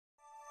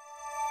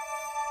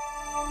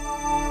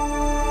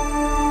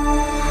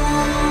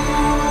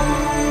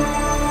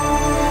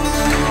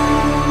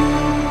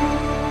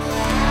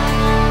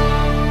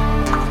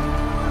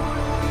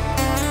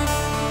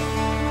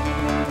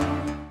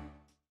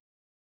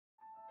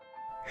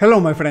Hello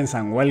my friends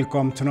and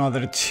welcome to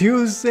another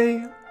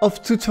Tuesday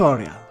of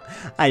tutorial.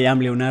 I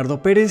am Leonardo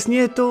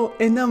Pereznieto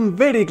and I'm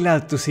very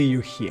glad to see you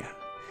here.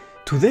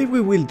 Today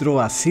we will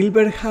draw a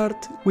silver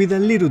heart with a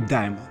little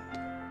diamond.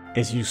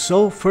 As you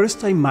saw,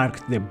 first I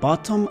marked the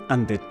bottom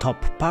and the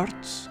top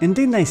parts and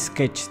then I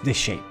sketched the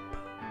shape.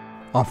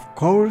 Of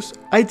course,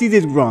 I did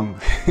it wrong,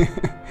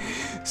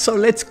 so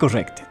let's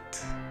correct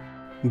it.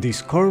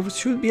 This curve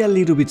should be a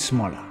little bit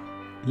smaller,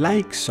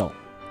 like so.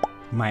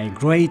 My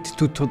great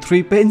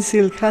Tutto3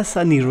 pencil has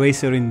an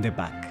eraser in the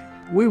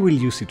back. We will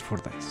use it for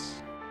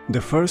this.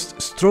 The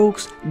first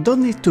strokes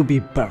don't need to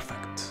be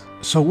perfect,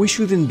 so we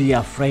shouldn't be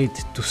afraid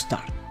to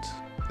start.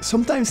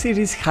 Sometimes it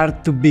is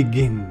hard to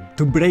begin,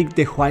 to break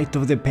the white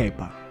of the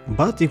paper,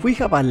 but if we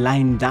have a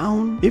line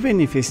down,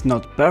 even if it's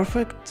not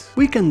perfect,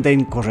 we can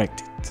then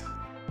correct it.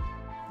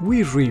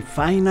 We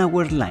refine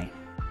our line.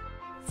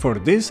 For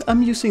this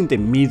I'm using the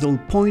middle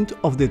point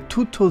of the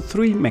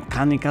Tutto3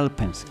 mechanical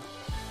pencil.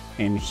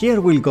 And here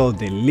will go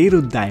the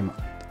little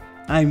diamond.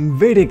 I'm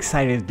very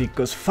excited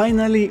because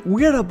finally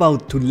we are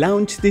about to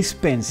launch this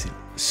pencil.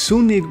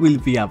 Soon it will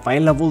be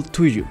available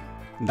to you.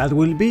 That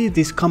will be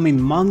this coming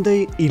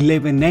Monday,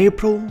 11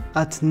 April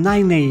at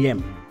 9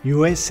 AM,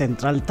 US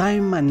Central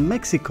Time and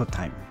Mexico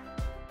time.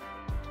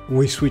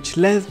 We switch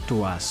LED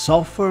to a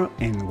softer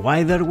and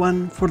wider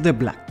one for the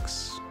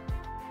blacks.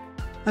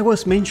 I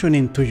was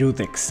mentioning to you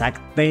the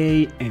exact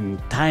day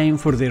and time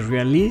for the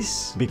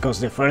release, because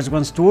the first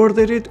ones to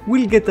order it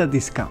will get a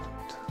discount.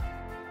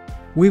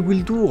 We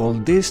will do all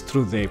this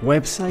through the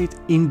website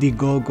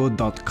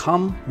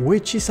Indiegogo.com,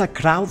 which is a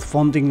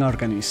crowdfunding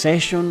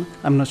organization,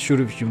 I'm not sure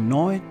if you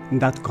know it,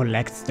 that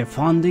collects the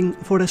funding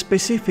for a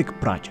specific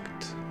project.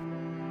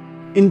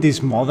 In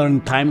these modern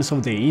times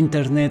of the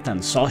internet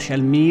and social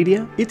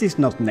media, it is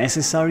not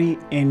necessary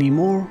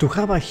anymore to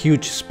have a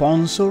huge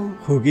sponsor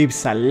who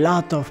gives a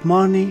lot of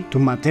money to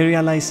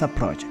materialize a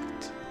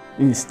project.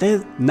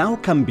 Instead, now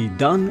can be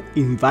done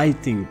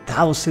inviting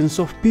thousands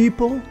of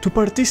people to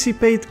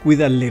participate with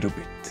a little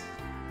bit.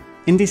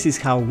 And this is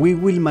how we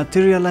will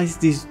materialize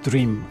this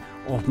dream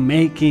of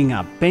making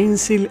a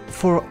pencil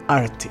for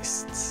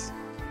artists.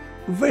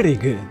 Very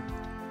good.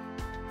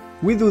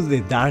 We do the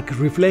dark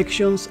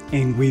reflections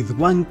and with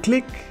one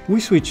click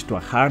we switch to a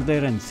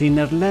harder and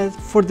thinner LED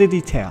for the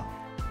detail.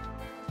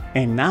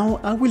 And now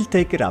I will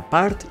take it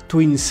apart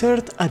to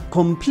insert a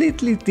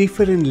completely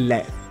different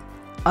LED,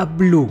 a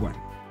blue one.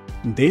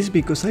 This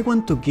because I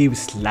want to give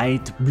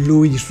slight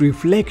bluish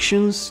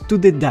reflections to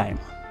the diamond.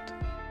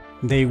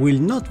 They will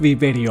not be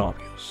very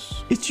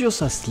obvious, it's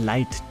just a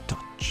slight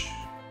touch.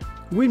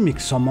 We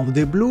mix some of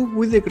the blue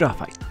with the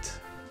graphite.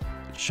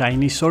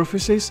 Shiny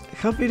surfaces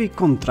have very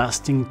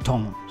contrasting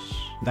tones,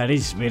 that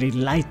is very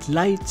light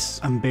lights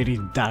and very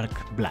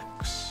dark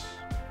blacks.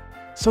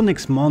 So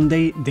next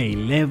Monday, the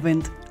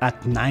 11th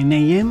at 9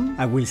 AM,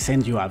 I will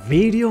send you a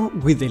video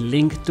with a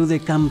link to the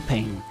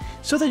campaign,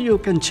 so that you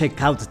can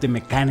check out the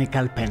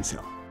mechanical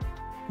pencil.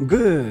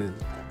 Good,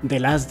 the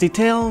last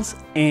details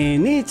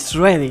and it's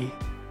ready.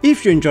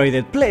 If you enjoyed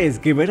it, please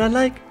give it a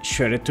like,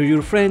 share it to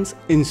your friends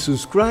and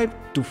subscribe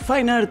to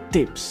Fine Art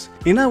Tips.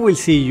 And I will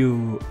see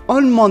you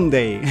on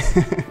Monday.